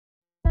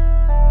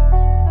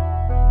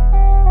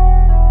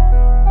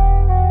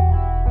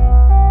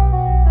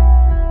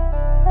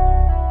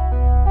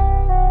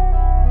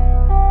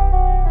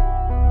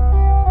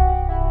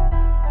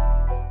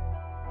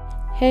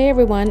Hey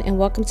everyone, and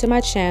welcome to my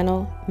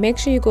channel. Make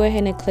sure you go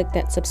ahead and click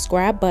that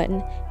subscribe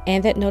button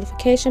and that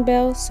notification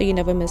bell so you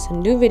never miss a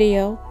new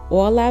video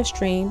or a live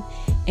stream,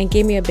 and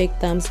give me a big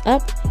thumbs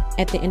up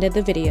at the end of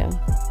the video.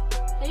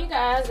 Hey you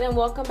guys, and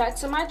welcome back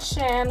to my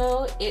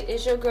channel. It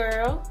is your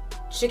girl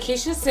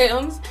CheKesha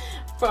Simms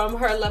from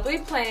Her Lovely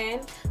Plan.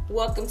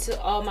 Welcome to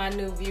all my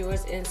new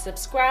viewers and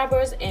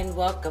subscribers, and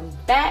welcome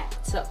back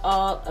to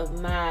all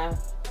of my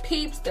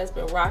peeps that's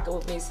been rocking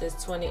with me since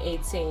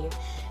 2018.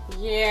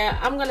 Yeah,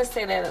 I'm gonna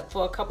say that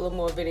for a couple of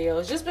more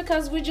videos just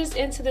because we're just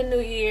into the new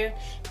year,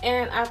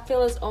 and I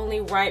feel it's only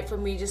right for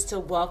me just to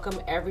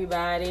welcome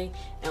everybody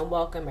and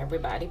welcome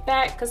everybody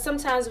back, because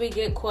sometimes we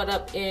get caught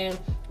up in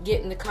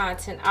getting the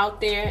content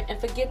out there and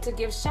forget to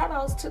give shout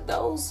outs to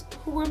those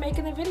who we're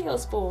making the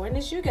videos for, and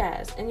it's you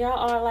guys, and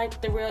y'all are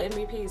like the real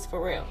MVPs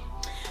for real.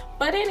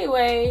 But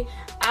anyway,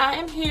 I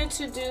am here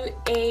to do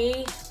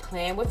a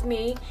plan with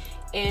me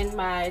in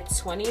my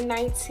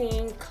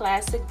 2019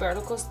 classic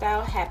vertical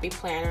style happy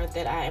planner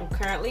that I am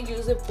currently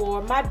using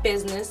for my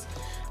business.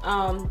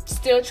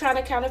 Still trying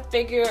to kind of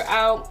figure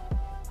out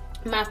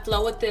my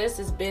flow with this.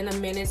 It's been a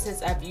minute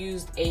since I've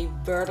used a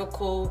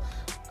vertical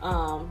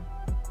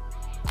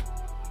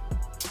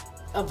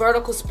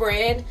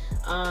spread.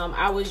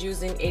 I was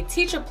using a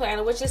teacher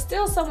planner, which is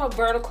still somewhat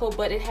vertical,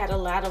 but it had a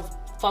lot of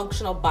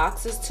functional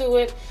boxes to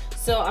it.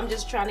 So I'm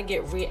just trying to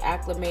get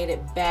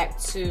reacclimated back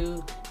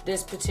to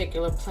this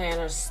particular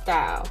planner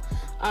style.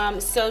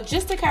 So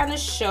just to kind of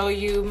show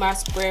you my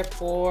spread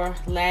for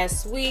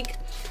last week,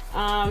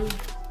 I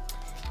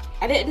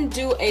didn't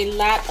do a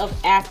lot of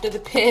after the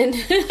pen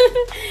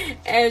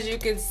as you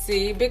can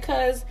see,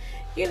 because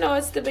you know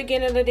it's the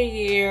beginning of the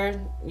year.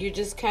 You're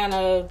just kind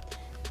of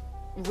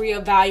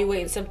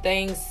reevaluating some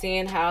things,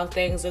 seeing how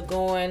things are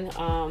going,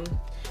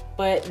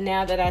 but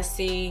now that I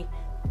see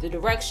the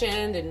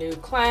direction, the new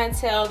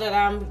clientele that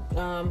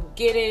I'm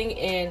getting,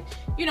 and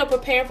you know,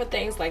 preparing for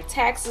things like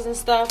taxes and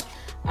stuff,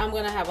 I'm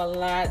gonna have a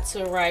lot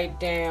to write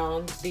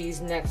down these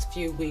next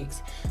few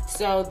weeks.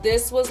 So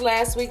this was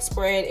last week's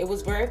spread. It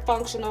was very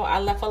functional. I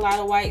left a lot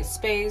of white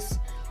space,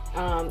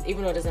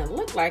 even though it doesn't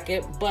look like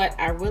it, but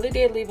I really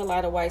did leave a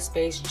lot of white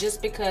space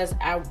just because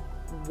I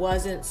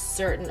wasn't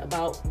certain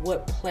about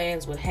what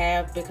plans would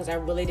have, because I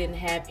really didn't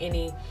have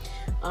any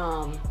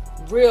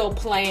real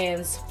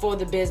plans for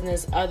the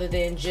business other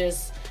than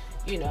just,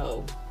 you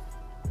know,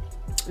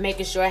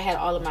 making sure I had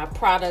all of my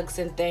products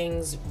and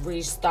things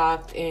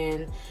restocked,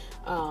 and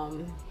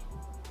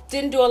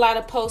didn't do a lot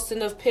of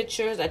posting of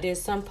pictures. I did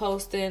some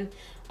posting,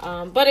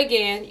 but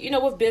again, you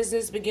know, with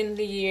business, beginning of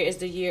the year is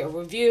the year of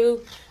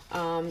review.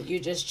 You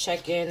just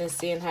check in and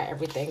seeing how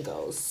everything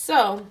goes.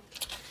 So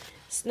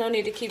there's no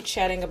need to keep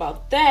chatting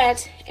about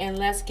that, and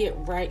let's get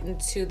right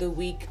into the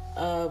week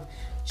of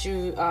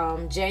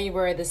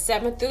January the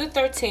 7th through the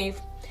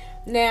 13th.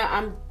 Now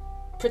I'm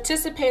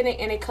participating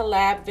in a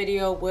collab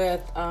video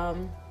with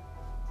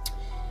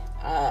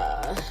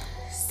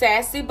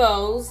Sassy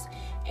Bows,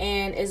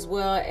 and as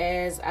well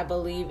as I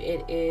believe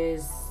it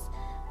is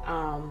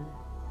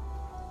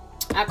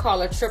I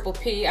call her Triple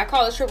P. I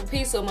call her Triple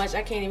P so much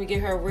I can't even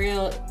get her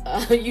real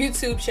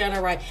YouTube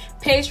channel right.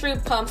 Pastry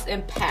Pumps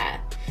and Pie.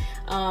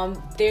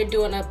 They're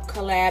doing a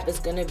collab.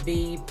 It's going to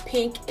be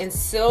pink and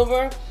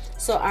silver.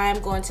 So I'm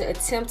going to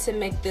attempt to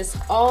make this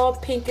all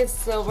pink and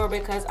silver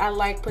because I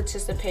like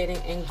participating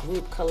in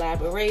group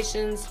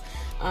collaborations.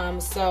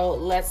 So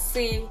let's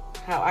see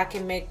how I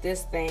can make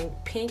this thing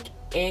pink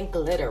and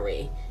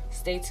glittery.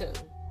 Stay tuned.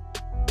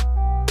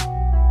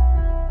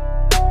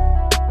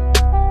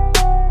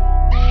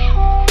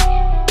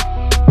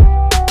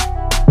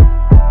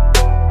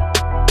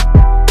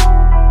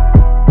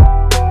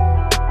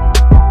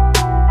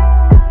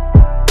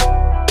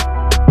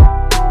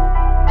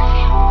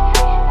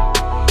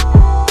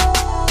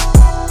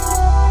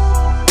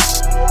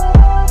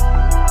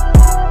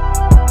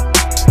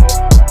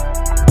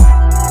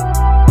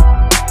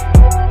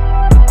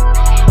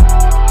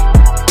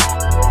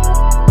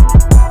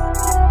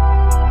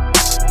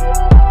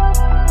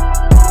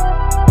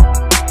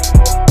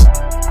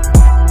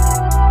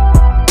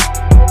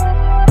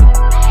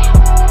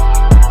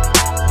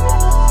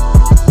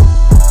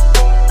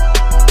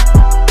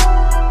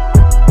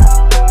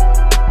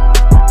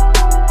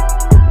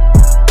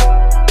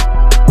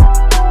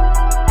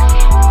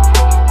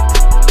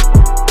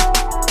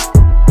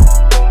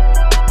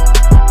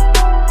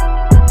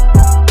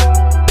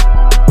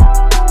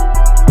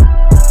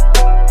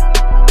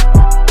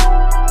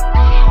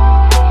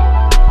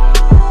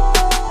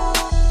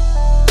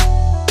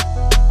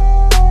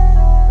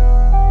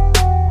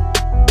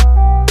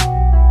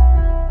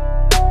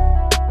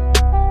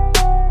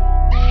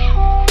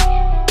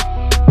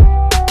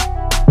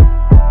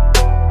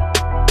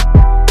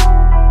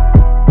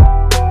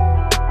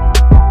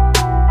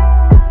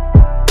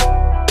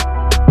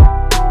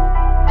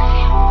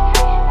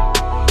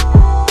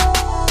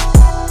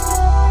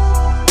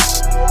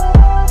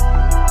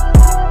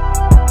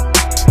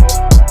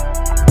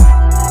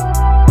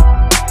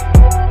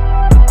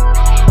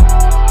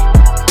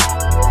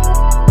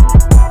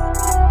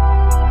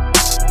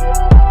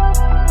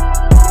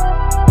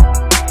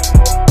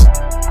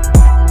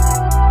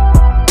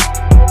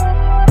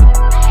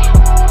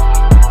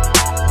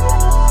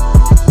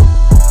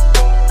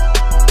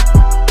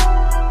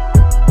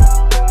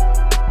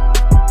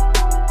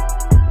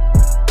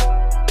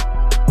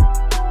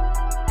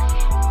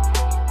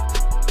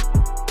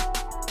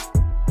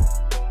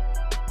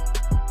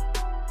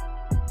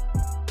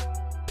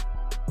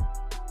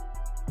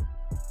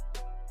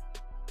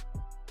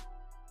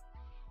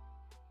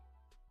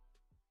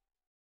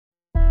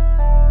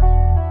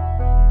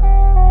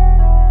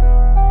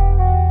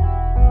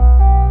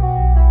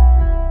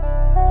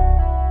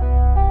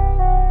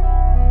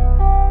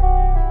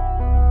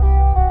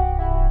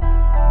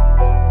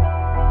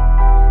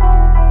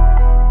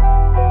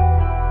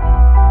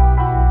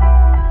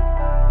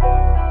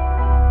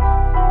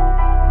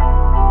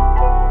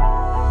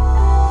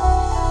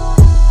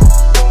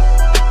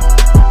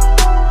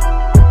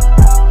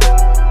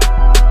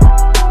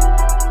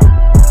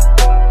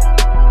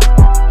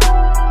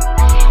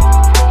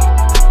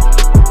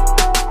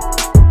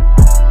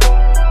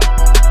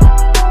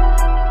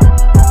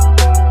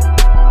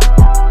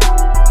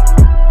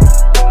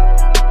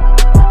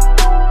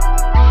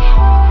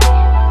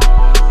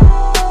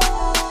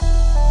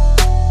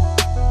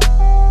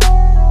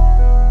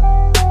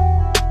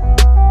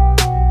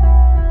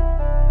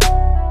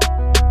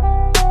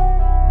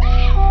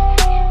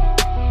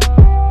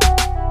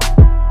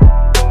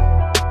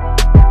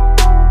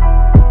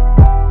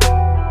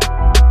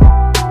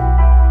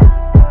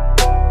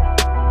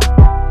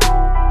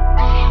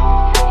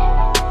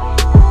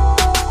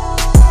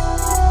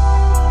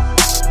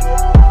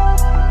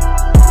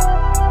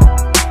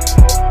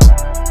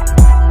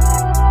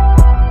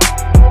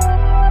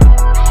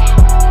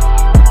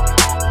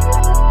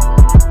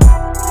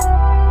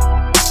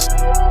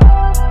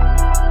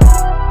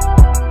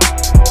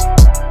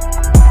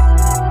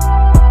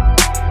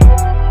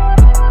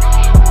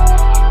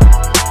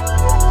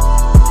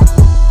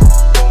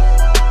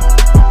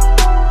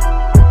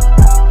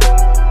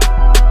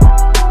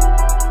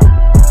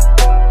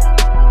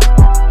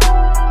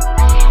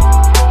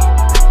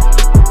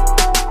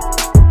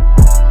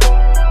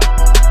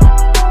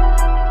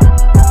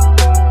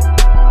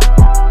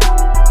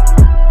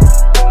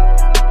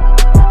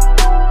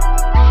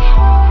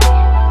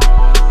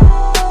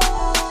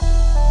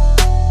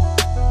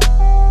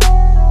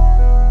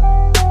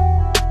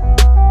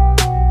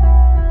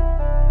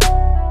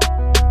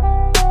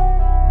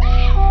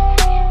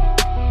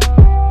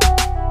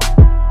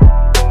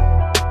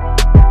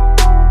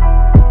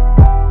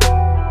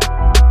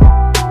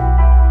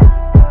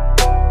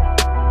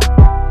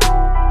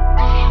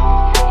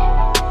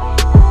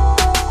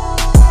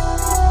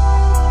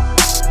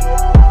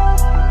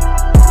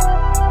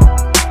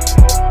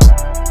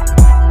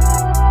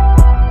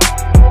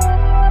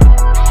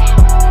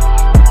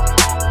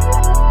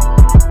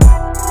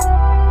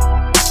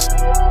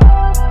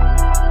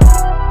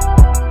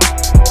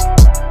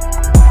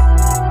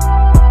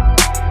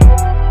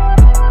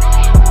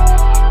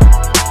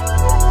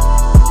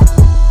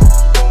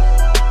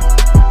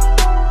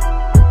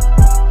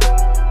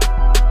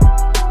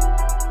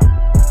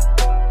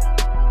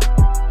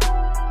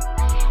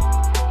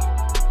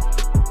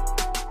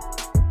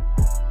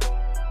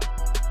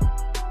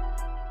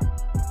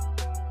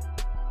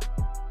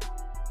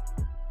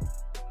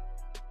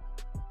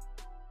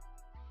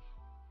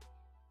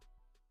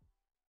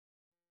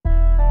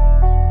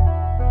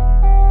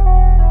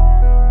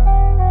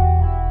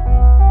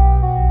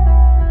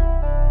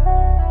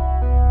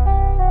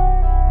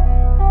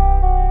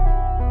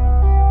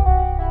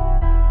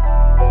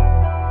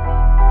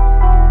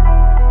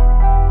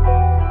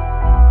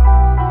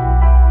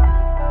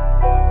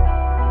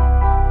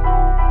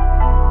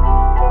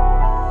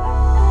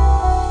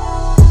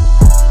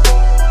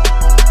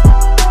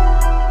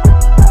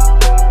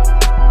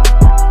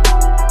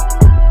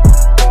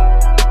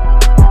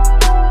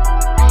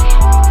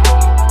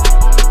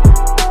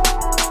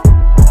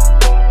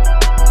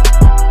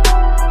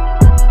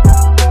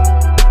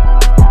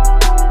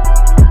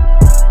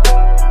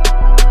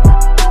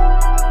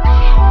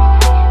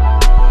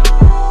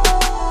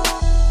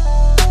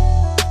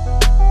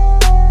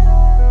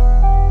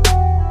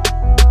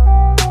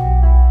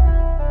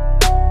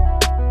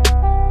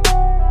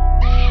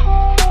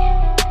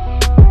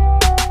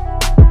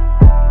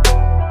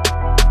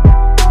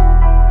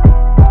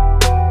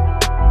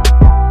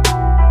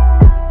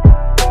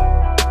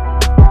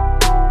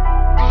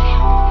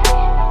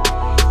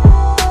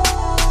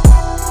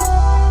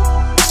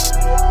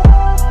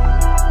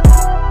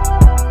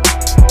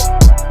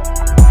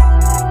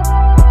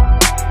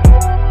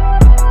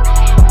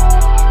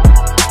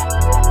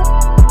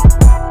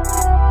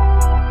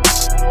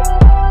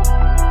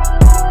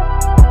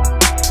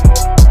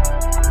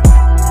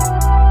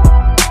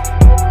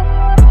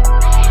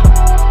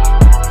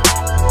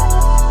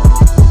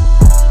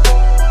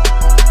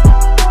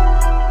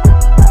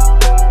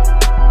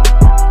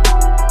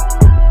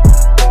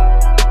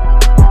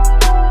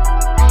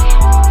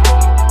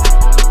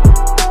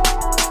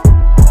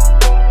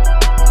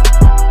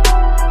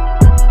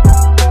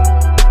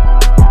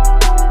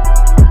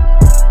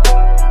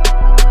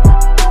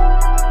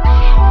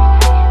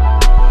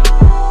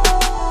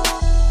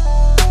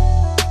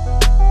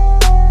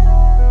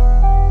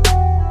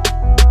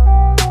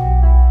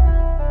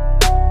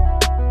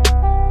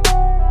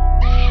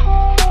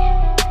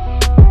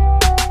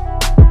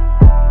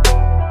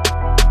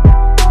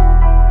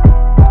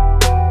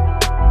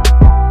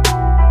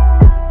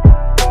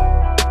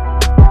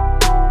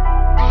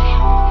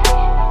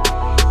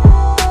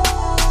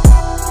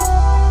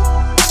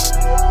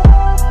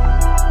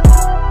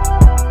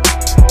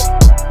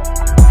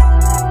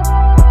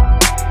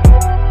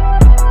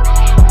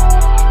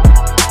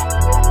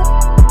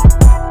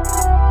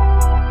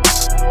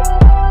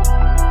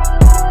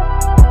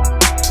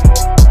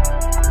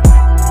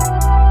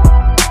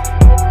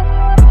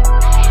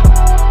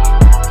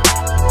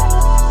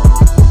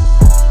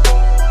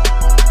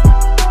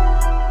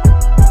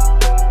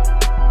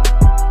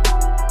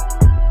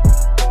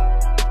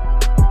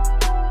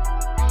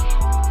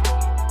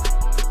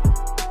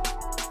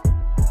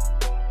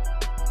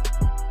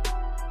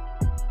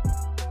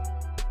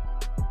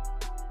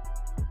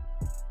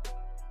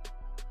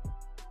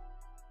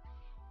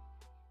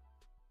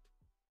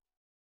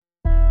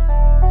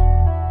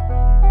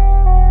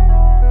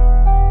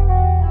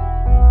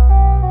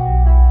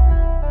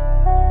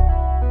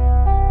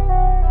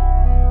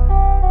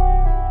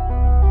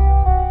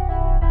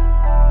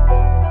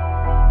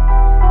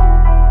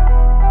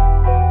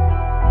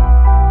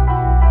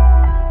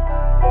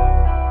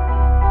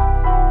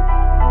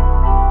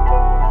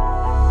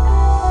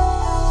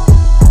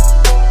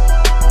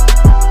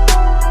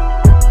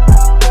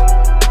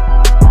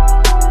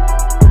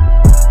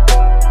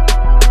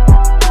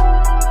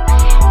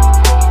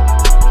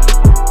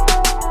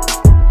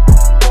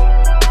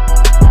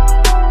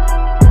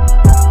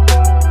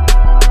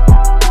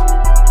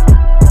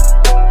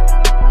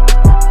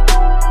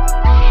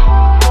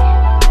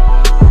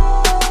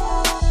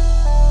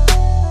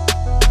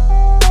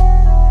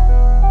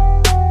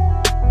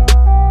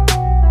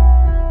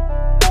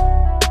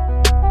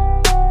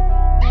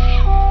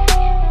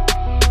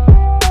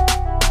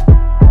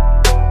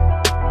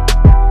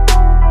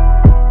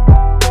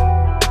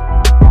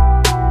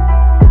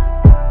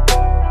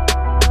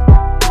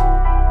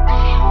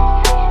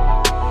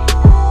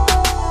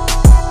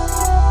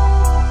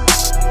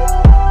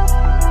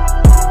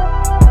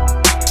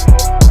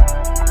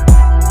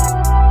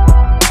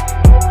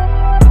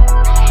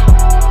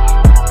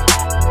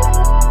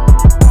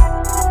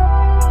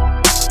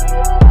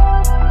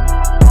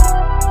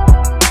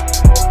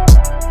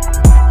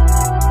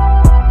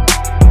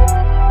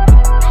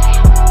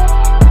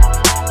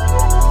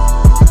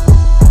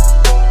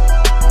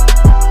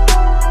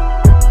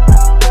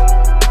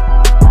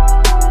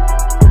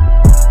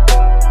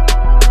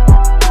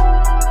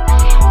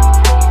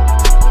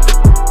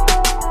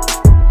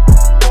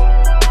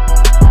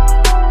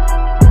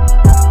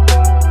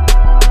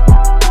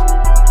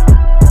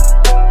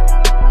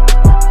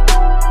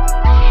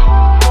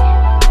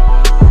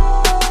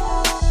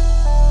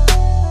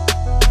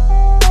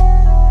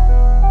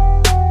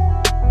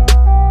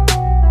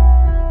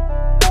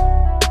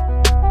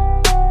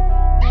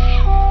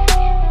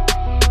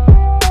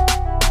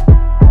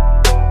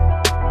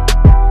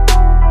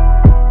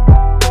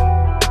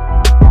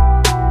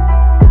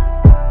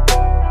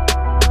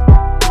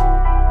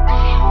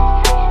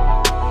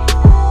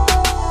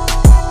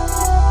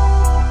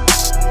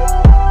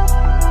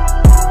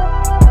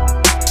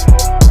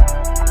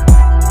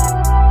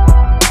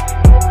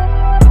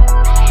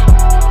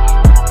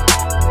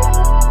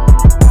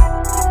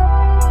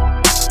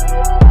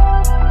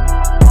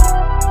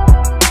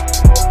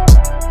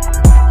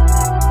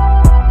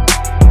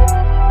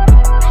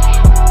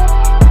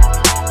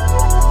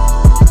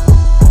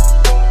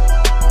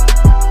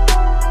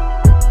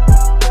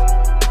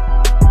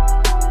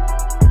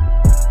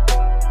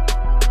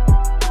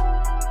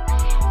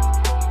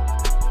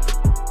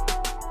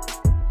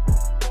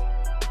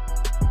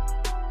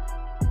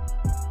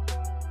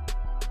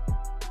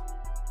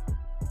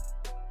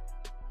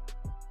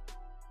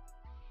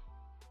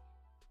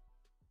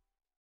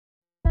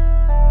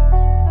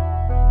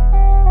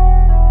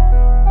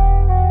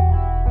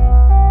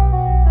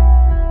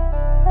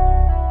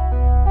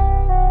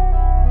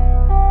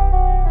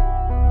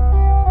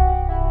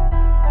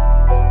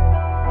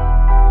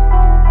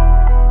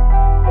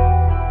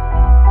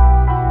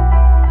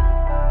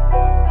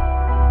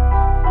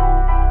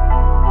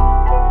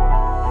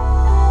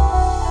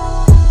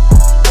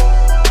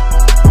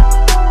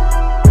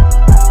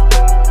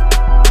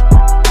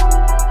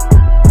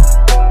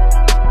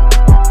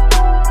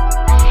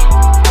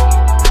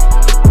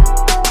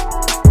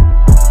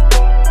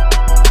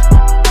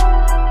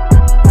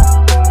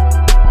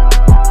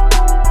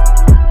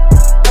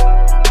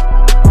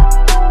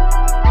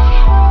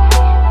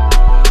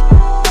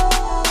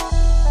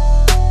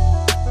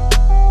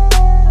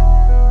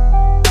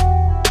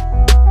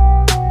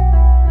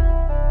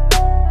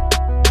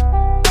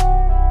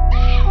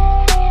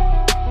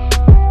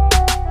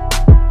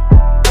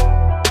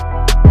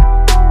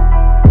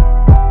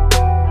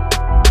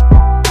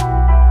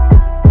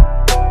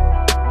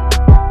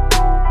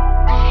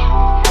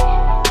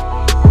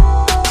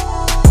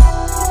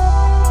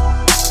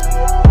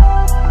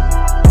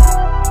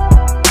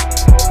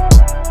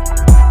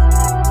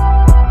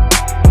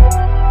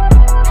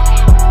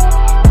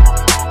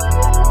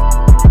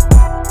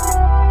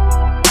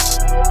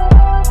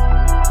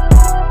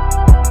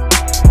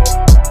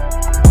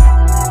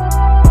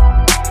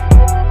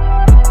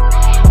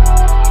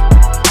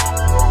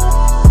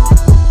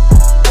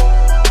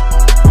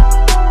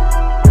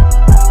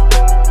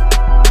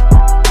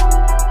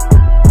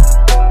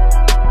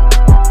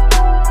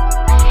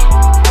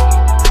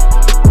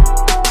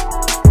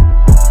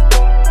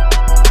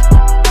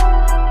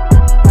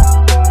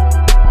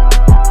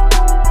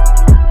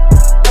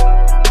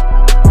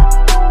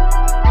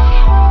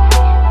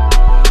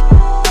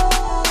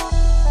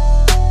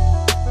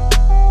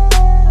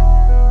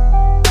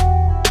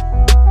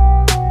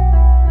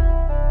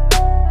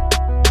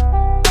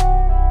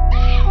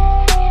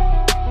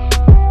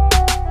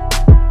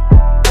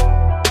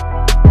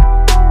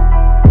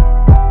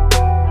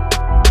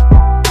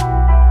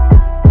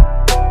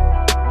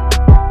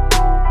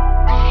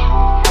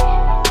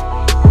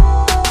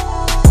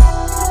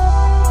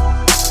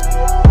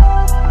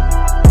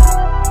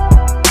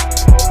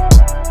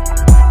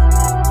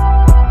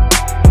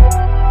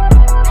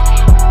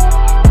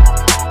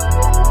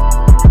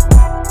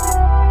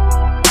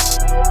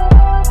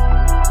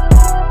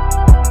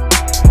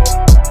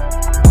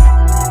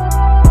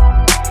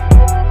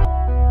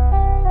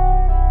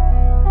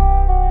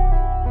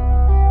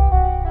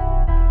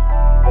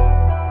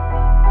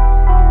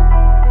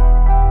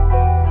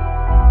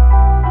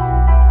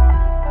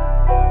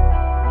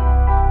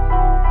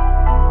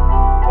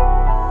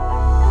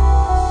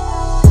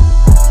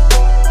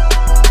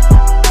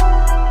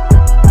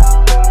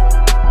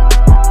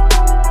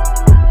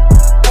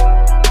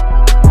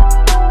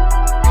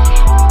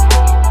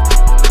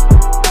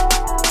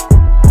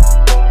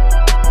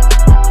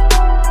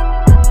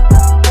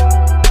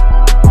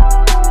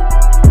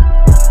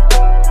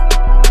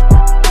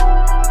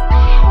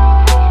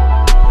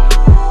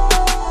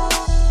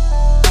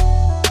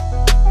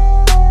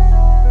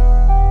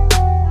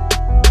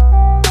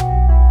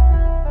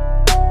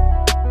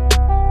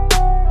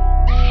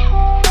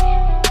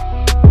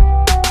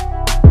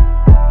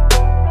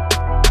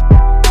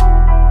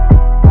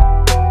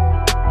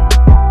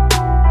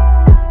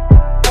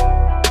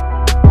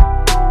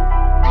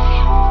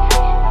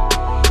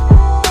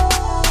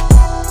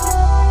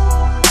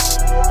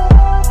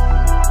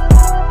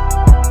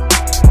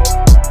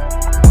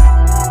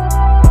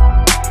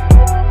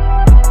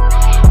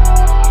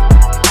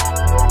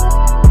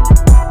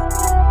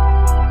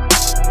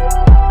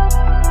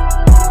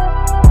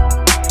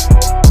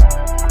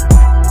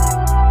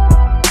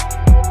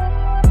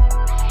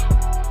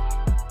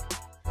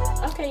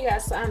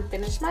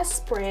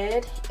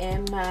 spread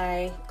in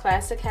my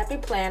classic happy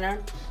planner.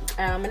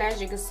 And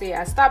as you can see,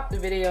 I stopped the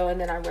video and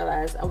then I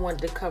realized I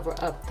wanted to cover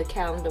up the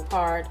calendar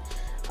part,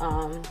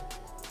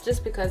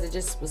 just because it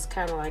just was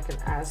kind of like an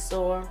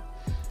eyesore.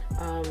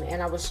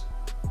 And I was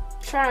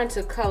trying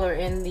to color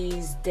in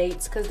these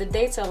dates because the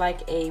dates are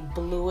like a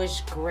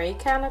bluish gray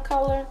kind of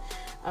color,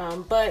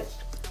 but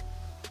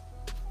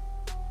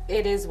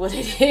it is what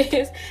it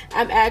is.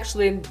 I'm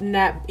actually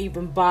not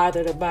even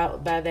bothered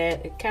by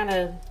that. It kind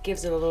of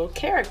gives it a little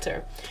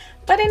character.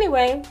 But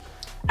anyway,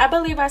 I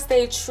believe I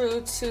stayed true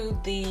to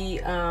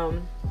the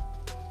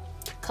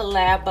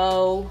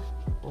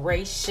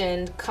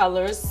collaboration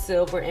colors,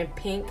 silver and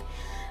pink.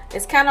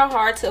 It's kind of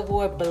hard to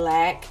avoid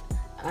black.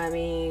 I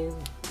mean,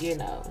 you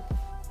know,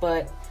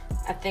 but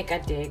I think I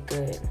did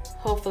good.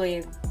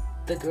 Hopefully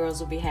the girls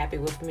will be happy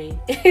with me.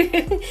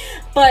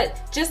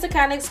 But just to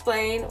kind of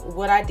explain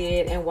what I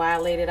did and why I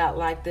laid it out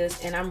like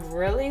this, and I'm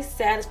really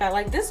satisfied.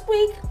 Like this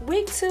week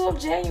 2 of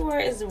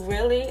January is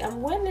really,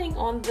 I'm winning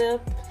on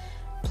the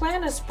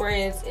planner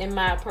spreads in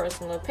my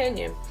personal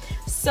opinion.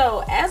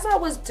 So as I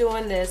was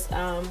doing this,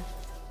 well,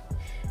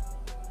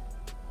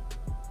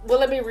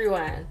 let me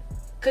rewind,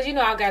 because you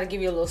know I got to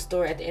give you a little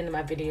story at the end of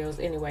my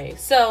videos anyway.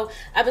 So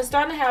I've been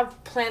starting to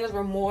have planner's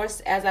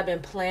remorse as I've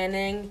been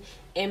planning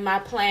in my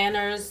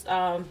planners,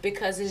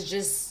 because it's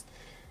just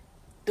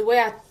the way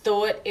I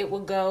thought it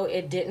would go,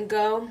 it didn't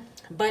go.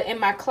 But in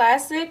my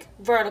classic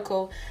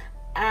vertical,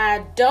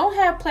 I don't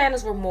have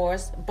planner's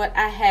remorse, but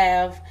I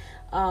have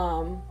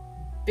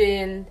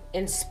been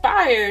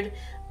inspired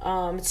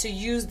to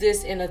use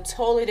this in a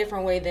totally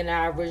different way than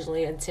I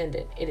originally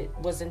intended. It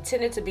was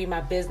intended to be my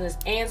business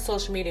and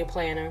social media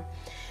planner.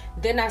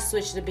 Then I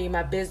switched to be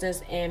my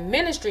business and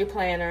ministry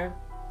planner.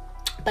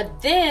 But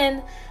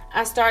then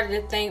I started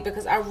to think,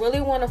 because I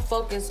really want to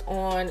focus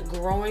on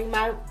growing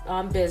my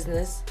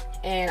business,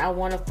 and I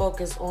want to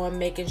focus on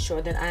making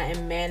sure that I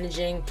am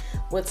managing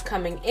what's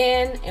coming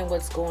in and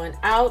what's going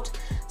out.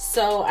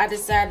 So I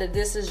decided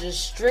this is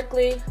just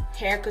strictly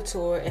hair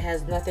couture. It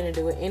has nothing to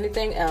do with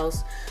anything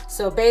else.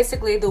 So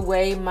basically the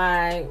way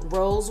my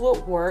roles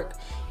would work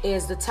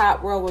is the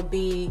top row would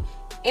be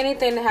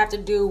anything that have to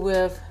do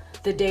with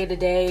the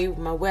day-to-day,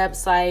 my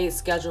website,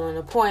 scheduling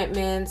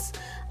appointments,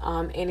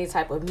 any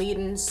type of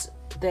meetings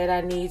that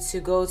I need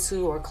to go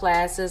to or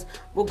classes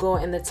will go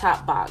in the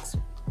top box.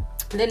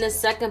 Then the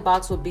second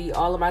box would be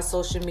all of my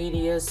social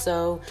media.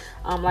 So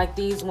like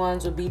these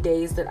ones would be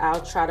days that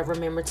I'll try to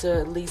remember to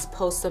at least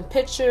post some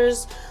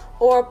pictures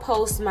or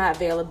post my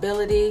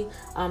availability.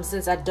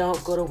 Since I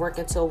don't go to work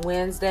until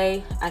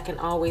Wednesday, I can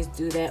always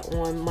do that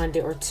on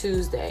Monday or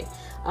Tuesday,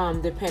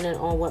 depending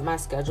on what my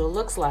schedule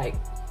looks like.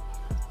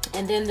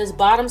 And then this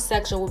bottom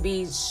section will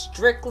be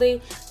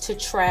strictly to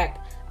track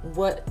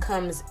what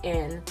comes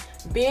in.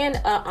 Being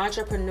an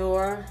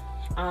entrepreneur,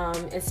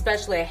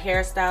 especially a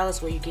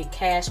hairstylist where you get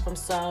cash from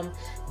some,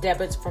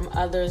 debits from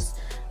others,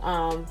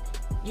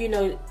 you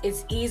know,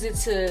 it's easy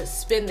to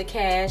spend the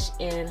cash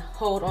and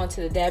hold on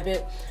to the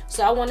debit.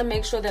 So I want to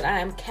make sure that I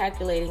am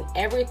calculating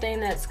everything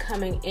that's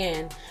coming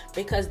in,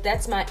 because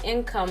that's my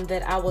income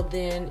that I will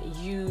then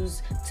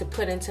use to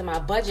put into my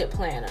budget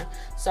planner.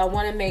 So I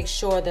want to make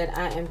sure that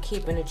I am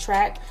keeping a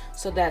track.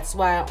 So that's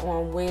why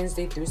on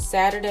Wednesday through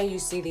Saturday you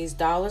see these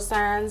dollar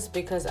signs,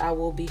 because I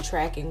will be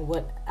tracking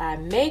what I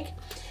make.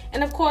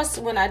 And of course,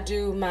 when I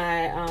do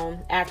my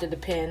after the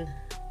pen,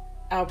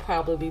 I'll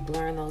probably be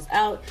blurring those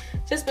out,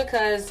 just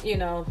because, you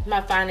know, my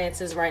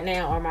finances right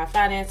now are my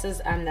finances.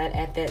 I'm not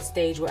at that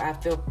stage where I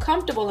feel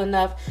comfortable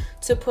enough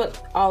to put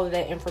all of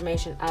that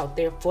information out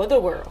there for the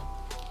world.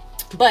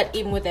 But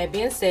even with that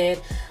being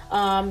said,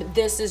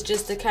 this is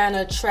just to kind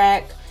of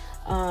track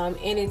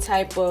any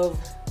type of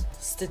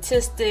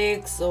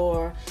statistics,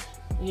 or,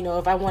 you know,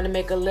 if I want to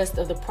make a list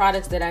of the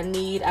products that I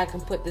need, I can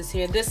put this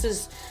here. This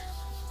is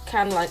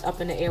kind of like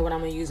up in the air what I'm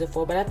going to use it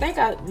for, but I think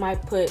I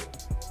might put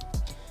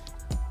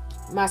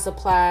my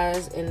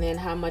supplies and then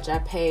how much I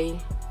pay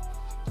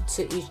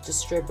to each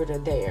distributor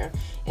there.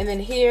 And then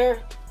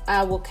here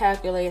I will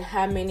calculate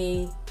how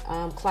many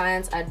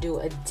clients I do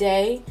a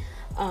day,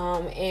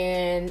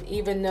 and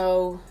even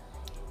though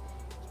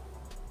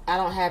I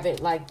don't have it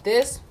like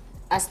this,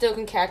 I still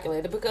can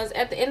calculate it, because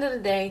at the end of the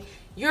day,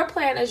 your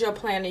plan is your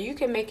planner. You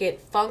can make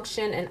it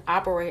function and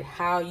operate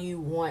how you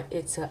want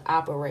it to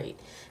operate.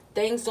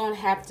 Things don't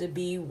have to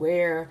be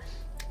where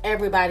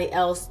everybody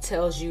else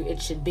tells you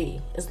it should be.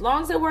 As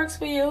long as it works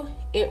for you,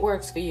 it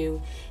works for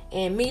you.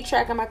 And me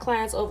tracking my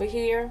clients over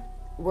here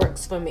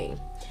works for me.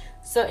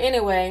 So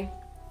anyway,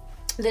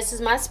 this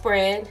is my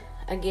spread.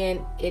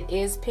 Again, it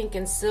is pink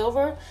and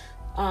silver,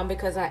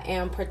 because I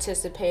am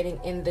participating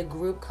in the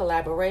group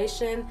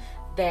collaboration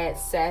that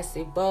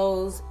Sassy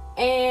Bows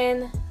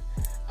and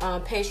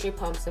Pastry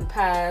Pumps and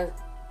Pies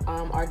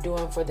are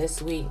doing for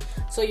this week.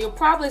 So you'll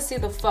probably see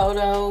the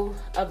photo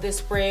of this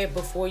spread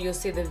before you'll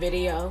see the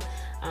video,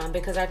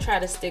 because I try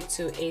to stick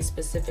to a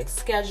specific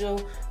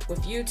schedule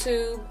with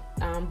YouTube,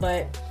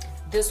 but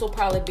this will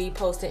probably be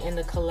posted in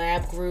the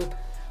collab group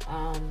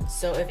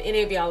So if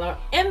any of y'all are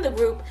in the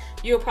group,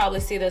 you'll probably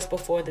see this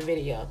before the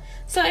video.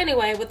 So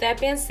anyway, with that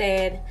being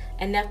said,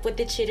 enough with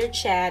the chitter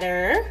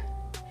chatter.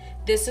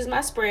 This is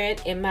my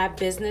spread in my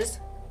business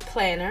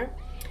planner.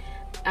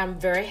 I'm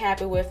very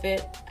happy with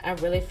it. I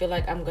really feel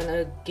like I'm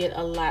gonna get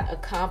a lot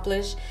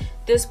accomplished.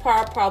 This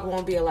part probably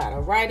won't be a lot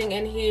of writing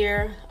in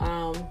here,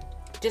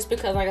 just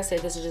because, like I said,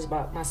 this is just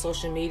about my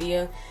social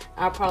media.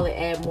 I'll probably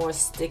add more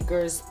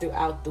stickers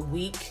throughout the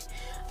week,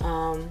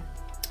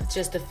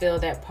 just to fill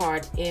that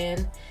part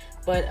in.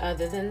 But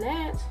other than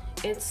that,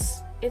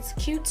 it's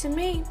cute to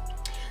me.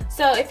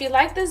 So if you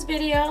like this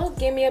video,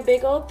 give me a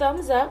big old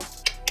thumbs up.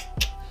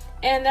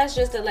 And that's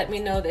just to let me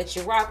know that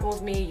you're rocking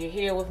with me, you're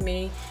here with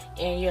me,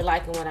 and you're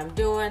liking what I'm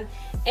doing.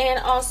 And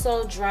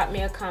also drop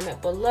me a comment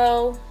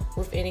below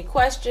with any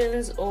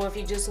questions, or if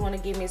you just want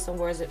to give me some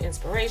words of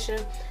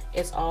inspiration,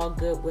 it's all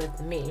good with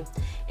me.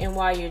 And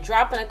while you're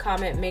dropping a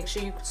comment, make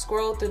sure you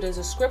scroll through the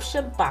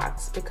description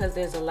box, because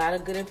there's a lot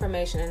of good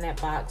information in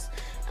that box.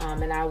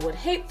 And I would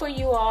hate for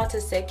you all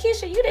to say,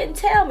 Keisha, you didn't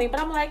tell me,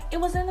 but I'm like, it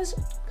was in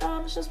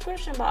the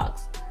description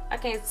box. I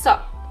can't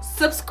stop.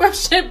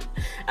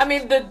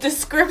 The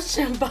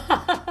description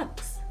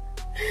box.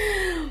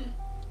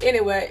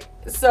 Anyway,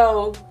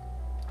 so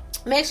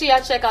make sure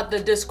y'all check out the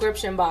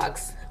description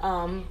box,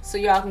 so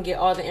y'all can get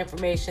all the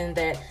information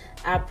that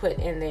I put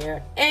in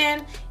there.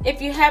 And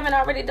if you haven't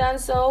already done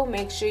so,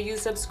 make sure you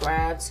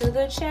subscribe to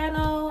the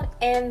channel,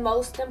 and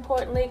most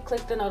importantly,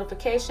 click the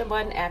notification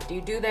button after you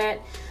do that.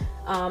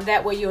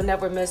 That way you'll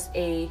never miss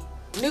a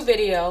new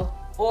video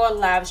or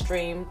live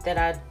stream that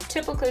I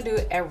typically do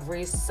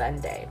every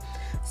Sunday.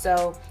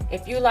 So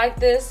if you like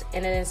this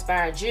and it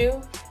inspired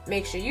you,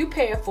 make sure you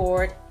pay it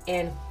forward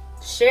and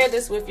share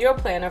this with your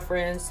planner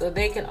friends, so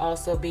they can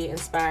also be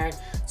inspired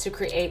to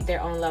create their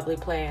own lovely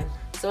plan.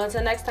 So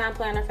until next time,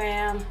 planner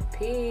fam,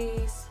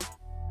 peace.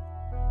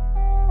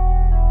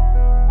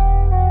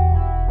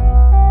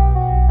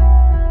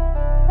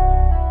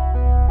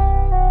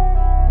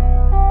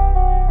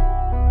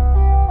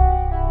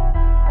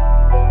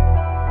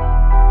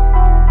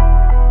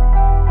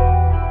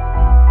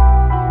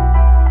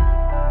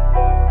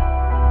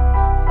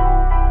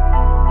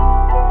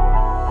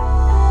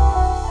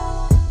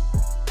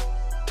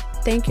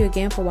 Thank you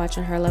again for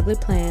watching Her Lovely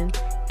Plan,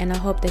 and I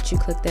hope that you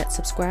click that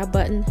subscribe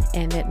button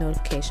and that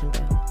notification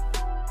bell.